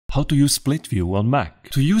How to use split view on Mac.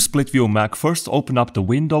 To use split view on Mac, first open up the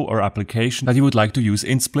window or application that you would like to use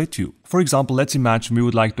in split view. For example, let's imagine we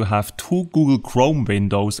would like to have two Google Chrome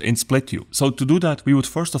windows in split view. So to do that, we would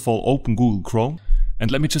first of all open Google Chrome,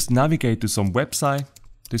 and let me just navigate to some website.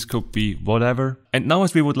 This could be whatever. And now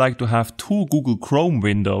as we would like to have two Google Chrome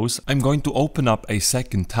windows, I'm going to open up a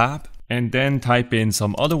second tab and then type in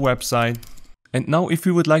some other website. And now if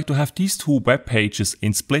we would like to have these two web pages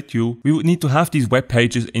in split view, we would need to have these web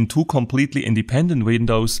pages in two completely independent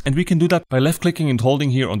windows, and we can do that by left clicking and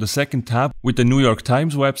holding here on the second tab with the New York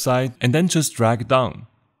Times website and then just drag down.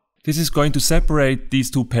 This is going to separate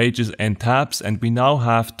these two pages and tabs, and we now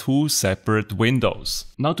have two separate windows.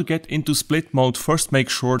 Now to get into split mode, first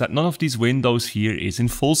make sure that none of these windows here is in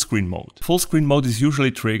full screen mode. Full screen mode is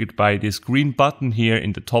usually triggered by this green button here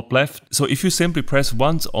in the top left. So if you simply press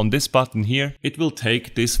once on this button here, it will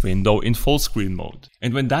take this window in full screen mode.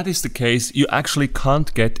 And when that is the case, you actually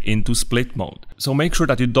can't get into split mode. So make sure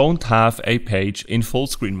that you don't have a page in full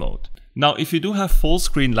screen mode. Now if you do have full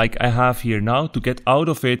screen like I have here now, to get out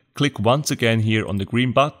of it, click once again here on the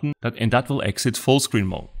green button and that will exit full screen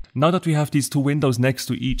mode. Now that we have these two windows next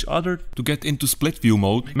to each other, to get into split view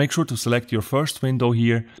mode, make sure to select your first window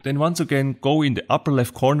here. Then once again go in the upper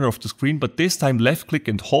left corner of the screen, but this time left click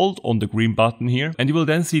and hold on the green button here, and you will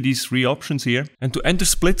then see these three options here. And to enter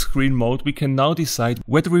split screen mode, we can now decide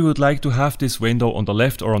whether we would like to have this window on the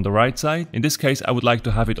left or on the right side. In this case I would like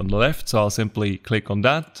to have it on the left, so I'll simply click on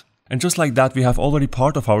that. And just like that, we have already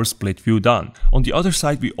part of our split view done. On the other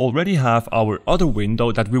side, we already have our other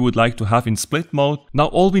window that we would like to have in split mode. Now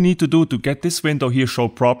all we need to do to get this window here show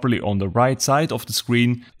properly on the right side of the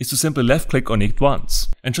screen is to simply left click on it once.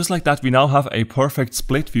 And just like that, we now have a perfect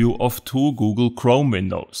split view of two Google Chrome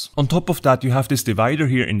windows. On top of that, you have this divider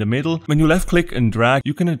here in the middle. When you left click and drag,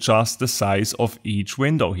 you can adjust the size of each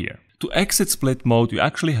window here. To exit split mode, you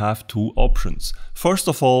actually have two options. First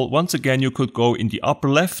of all, once again, you could go in the upper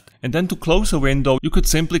left, and then to close a window, you could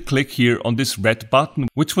simply click here on this red button,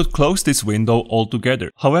 which would close this window altogether.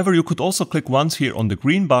 However, you could also click once here on the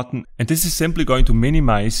green button, and this is simply going to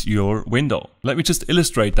minimize your window. Let me just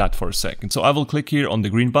illustrate that for a second. So I will click here on the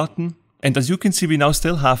green button, and as you can see, we now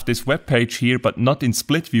still have this web page here, but not in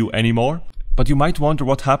split view anymore. But you might wonder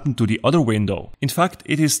what happened to the other window. In fact,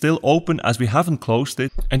 it is still open as we haven't closed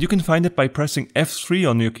it, and you can find it by pressing F3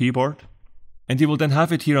 on your keyboard, and you will then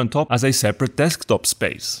have it here on top as a separate desktop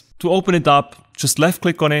space. To open it up, just left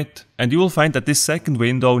click on it, and you will find that this second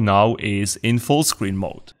window now is in full screen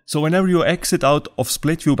mode. So whenever you exit out of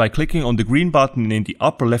split view by clicking on the green button in the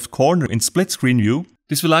upper left corner in split screen view,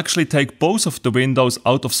 this will actually take both of the windows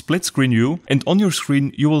out of split screen view, and on your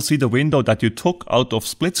screen you will see the window that you took out of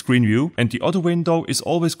split screen view, and the other window is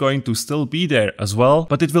always going to still be there as well,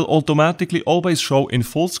 but it will automatically always show in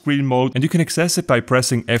full screen mode, and you can access it by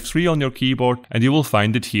pressing F3 on your keyboard, and you will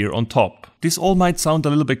find it here on top. This all might sound a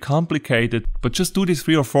little bit complicated, but just do this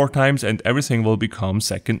 3 or 4 times and everything will become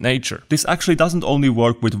second nature. This actually doesn't only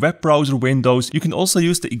work with web browser windows, you can also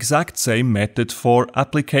use the exact same method for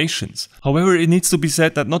applications. However, it needs to be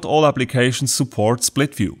said that not all applications support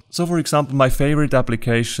split view. So for example, my favorite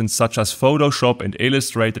applications such as Photoshop and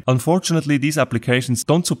Illustrator, unfortunately these applications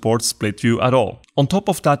don't support split view at all. On top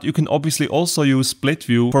of that, you can obviously also use split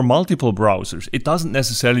view for multiple browsers. It doesn't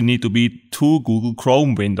necessarily need to be two Google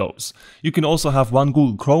Chrome windows. You can also have one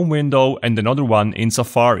Google Chrome window and another one in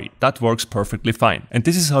Safari. That works perfectly fine. And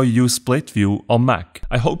this is how you use split view on Mac.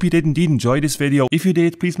 I hope you did indeed enjoy this video. If you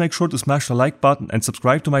did, please make sure to smash the like button and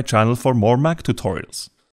subscribe to my channel for more Mac tutorials.